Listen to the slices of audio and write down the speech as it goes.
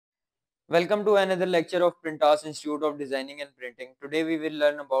Welcome to another lecture of Printas Institute of Designing and Printing. Today we will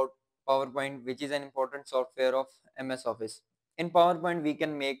learn about PowerPoint, which is an important software of MS Office. In PowerPoint, we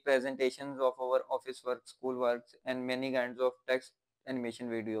can make presentations of our office work, school works, and many kinds of text animation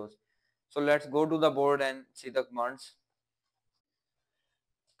videos. So let's go to the board and see the commands.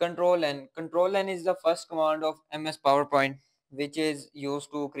 Control N. Control N is the first command of MS PowerPoint, which is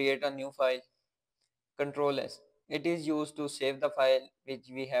used to create a new file. Control S. It is used to save the file which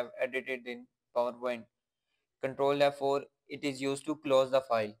we have edited in PowerPoint. Control F4, it is used to close the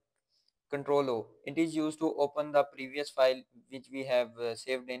file. Control O, it is used to open the previous file which we have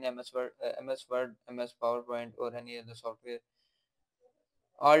saved in MS Word, MS PowerPoint or any other software.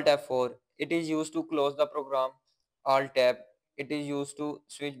 Alt F4, it is used to close the program. Alt Tab, it is used to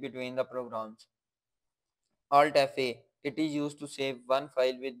switch between the programs. Alt Fa, it is used to save one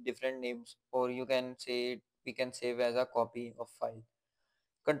file with different names, or you can say we can save as a copy of file.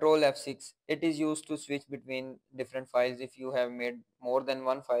 Control F6, it is used to switch between different files. If you have made more than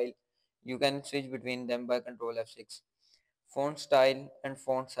one file, you can switch between them by Control F6. Font style and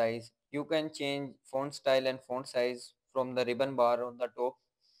font size, you can change font style and font size from the ribbon bar on the top.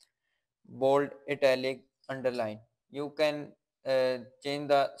 Bold, italic, underline, you can change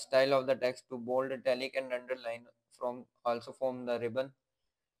the style of the text to bold, italic and underline from also from the ribbon.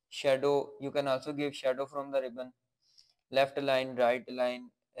 Shadow, you can also give shadow from the ribbon. Left line, right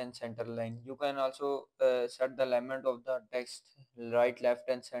line, and center line. You can also set the alignment of the text right, left,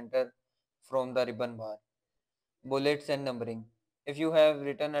 and center from the ribbon bar. Bullets and numbering. If you have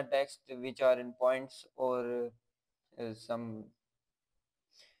written a text which are in points or some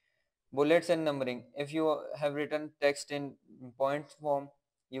bullets and numbering, if you have written text in points form,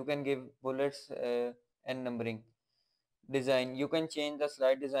 you can give bullets and numbering. Design, you can change the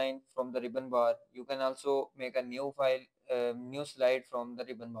slide design from the ribbon bar. You can also make a new file, new slide from the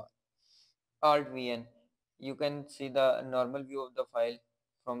ribbon bar. Alt VN, you can see the normal view of the file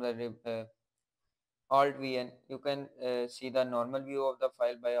from the Alt VN, you can see the normal view of the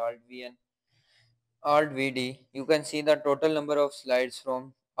file by Alt VN. Alt VD, you can see the total number of slides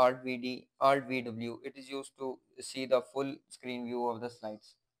from Alt VD. Alt VW, it is used to see the full screen view of the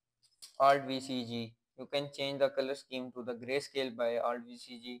slides. Alt VCG, you can change the color scheme to the grayscale by Alt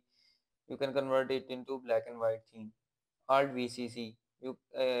VCG. You can convert it into black and white theme. Alt VCC,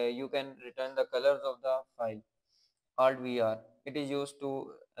 you can return the colors of the file. Alt VR, it is used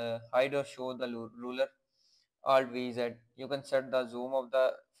to hide or show the ruler. Alt VZ, you can set the zoom of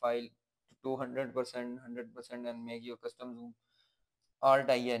the file to 200%, 100% and make your custom zoom. Alt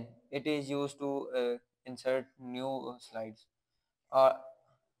IN, it is used to insert new slides. Uh,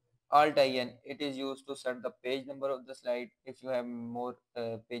 Alt IN, it is used to set the page number of the slide. If you have more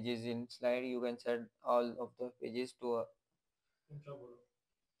pages in slide, you can set all of the pages to a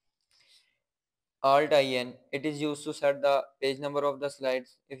Alt IN, it is used to set the page number of the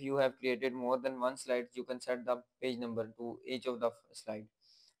slides. If you have created more than one slide, you can set the page number to each of the slide.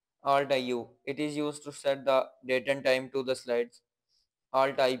 Alt IU, it is used to set the date and time to the slides.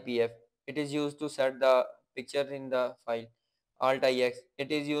 Alt IPF, it is used to set the picture in the file. Alt IX,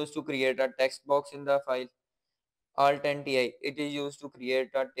 it is used to create a text box in the file. Alt NTI, it is used to create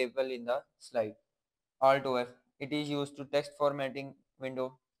a table in the slide. Alt OF, it is used to text formatting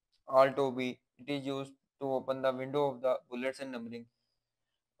window. Alt OB, it is used to open the window of the bullets and numbering.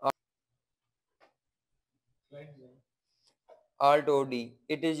 Alt OD,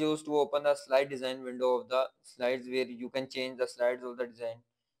 it is used to open the slide design window of the slides where you can change the slides of the design.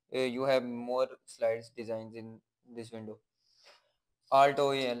 You have more slides designs in this window. Alt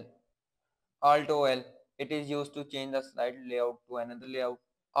OL, Alt OL, it is used to change the slide layout to another layout.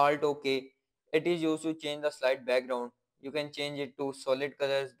 Alt OK, it is used to change the slide background. You can change it to solid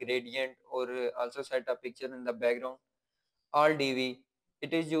colors, gradient, or also set a picture in the background. Alt DV,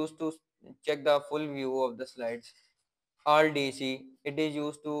 it is used to check the full view of the slides. Alt DC, it is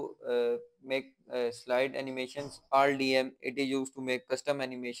used to make slide animations. Alt DM, it is used to make custom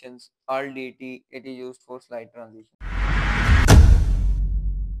animations. Alt DT, it is used for slide transition.